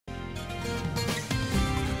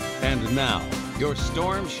And now, your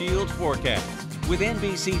Storm Shield forecast with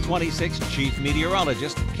NBC26 Chief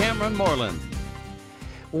Meteorologist Cameron Moreland.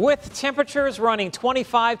 With temperatures running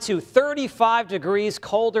 25 to 35 degrees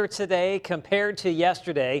colder today compared to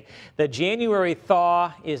yesterday, the January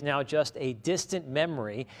thaw is now just a distant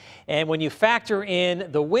memory. And when you factor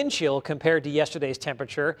in the wind chill compared to yesterday's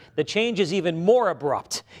temperature, the change is even more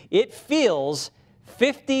abrupt. It feels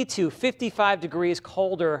 50 to 55 degrees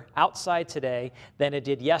colder outside today than it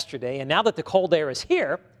did yesterday. And now that the cold air is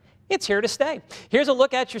here, it's here to stay. Here's a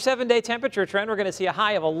look at your 7-day temperature trend. We're going to see a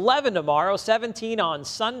high of 11 tomorrow, 17 on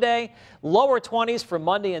Sunday, lower 20s for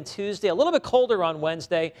Monday and Tuesday, a little bit colder on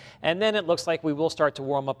Wednesday, and then it looks like we will start to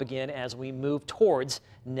warm up again as we move towards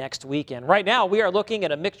next weekend. Right now, we are looking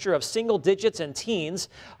at a mixture of single digits and teens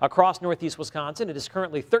across northeast Wisconsin. It is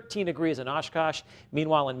currently 13 degrees in Oshkosh.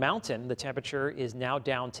 Meanwhile, in Mountain, the temperature is now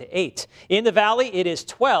down to 8. In the valley, it is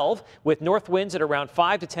 12 with north winds at around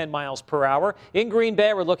 5 to 10 miles per hour. In Green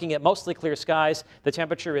Bay, we're looking at mostly clear skies. The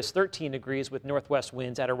temperature is 13 degrees with northwest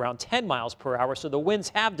winds at around 10 miles per hour. So the winds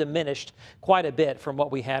have diminished quite a bit from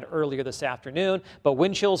what we had earlier this afternoon, but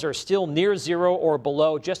wind chills are still near zero or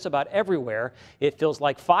below just about everywhere. It feels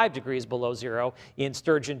like 5 degrees below zero in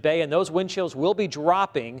Sturgeon Bay, and those wind chills will be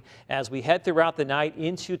dropping as we head throughout the night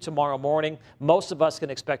into tomorrow morning. Most of us can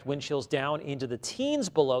expect wind chills down into the teens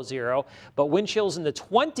below zero, but wind chills in the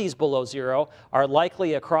 20s below zero are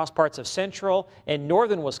likely across parts of central and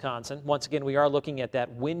northern Wisconsin. Once again, we are looking at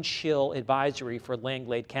that wind chill advisory for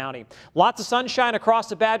Langlade County. Lots of sunshine across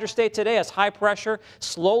the Badger State today as high pressure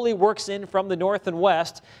slowly works in from the north and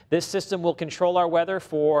west. This system will control our weather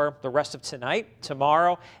for the rest of tonight, tomorrow,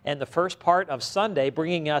 and the first part of Sunday,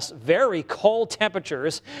 bringing us very cold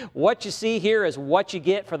temperatures. What you see here is what you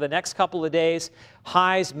get for the next couple of days.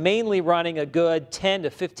 Highs mainly running a good 10 to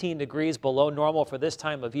 15 degrees below normal for this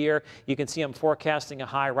time of year. You can see I'm forecasting a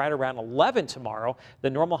high right around 11 tomorrow. The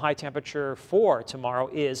normal high temperature for tomorrow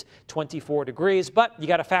is 24 degrees, but you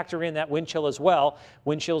got to factor in that wind chill as well.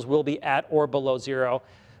 Wind chills will be at or below zero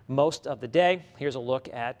most of the day. Here's a look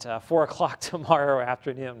at 4 o'clock tomorrow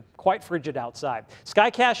afternoon. Quite frigid outside.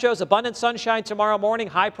 Skycast shows abundant sunshine tomorrow morning.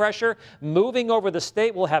 High pressure moving over the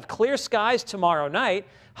state. We'll have clear skies tomorrow night.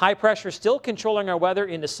 High pressure still controlling our weather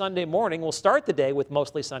into Sunday morning. We'll start the day with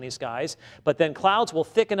mostly sunny skies, but then clouds will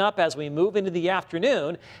thicken up as we move into the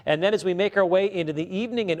afternoon. And then as we make our way into the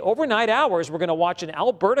evening and overnight hours, we're going to watch an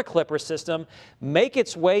Alberta Clipper system make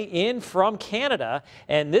its way in from Canada.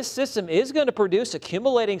 And this system is going to produce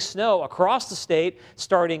accumulating snow across the state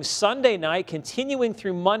starting Sunday night, continuing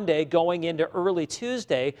through Monday, going into early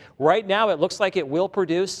Tuesday. Right now, it looks like it will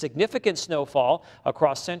produce significant snowfall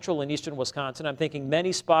across central and eastern Wisconsin. I'm thinking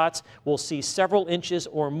many spots will see several inches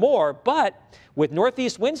or more, but with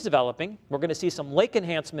northeast winds developing, we're going to see some lake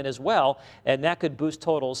enhancement as well, and that could boost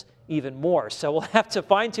totals even more. So we'll have to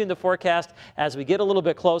fine-tune the forecast as we get a little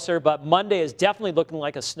bit closer, but Monday is definitely looking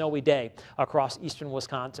like a snowy day across eastern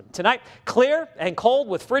Wisconsin. Tonight, clear and cold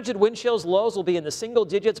with frigid wind chills. Lows will be in the single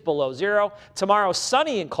digits below zero. Tomorrow,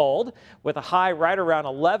 sunny and cold with a high right around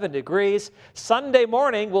 11 degrees. Sunday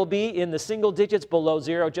morning will be in the single digits below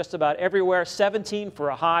zero just about everywhere. 17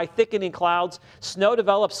 for a high, thickening clouds. Snow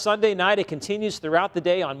develops Sunday night. It continues throughout the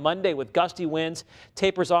day on Monday with gusty winds.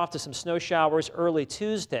 Tapers off to some snow showers early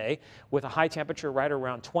Tuesday with a high temperature right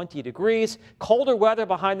around 20 degrees. Colder weather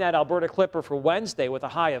behind that Alberta Clipper for Wednesday with a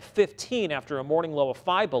high of 15 after a morning low of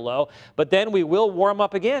 5 below. But then we will warm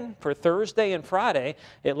up again for Thursday and Friday.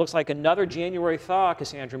 It looks like another January thaw,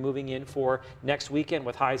 Cassandra, moving in for next weekend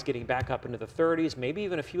with highs getting back up into the 30s, maybe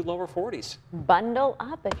even a few lower 40s. Bundle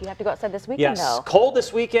up if you have to go outside this weekend, though. Yes, cold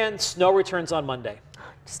this weekend, snow returns on Monday.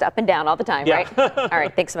 Just up and down all the time, right? All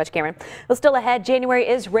right, thanks so much, Cameron. Well, still ahead, January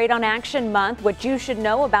is Radon Action Month. What you should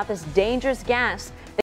know about this dangerous gas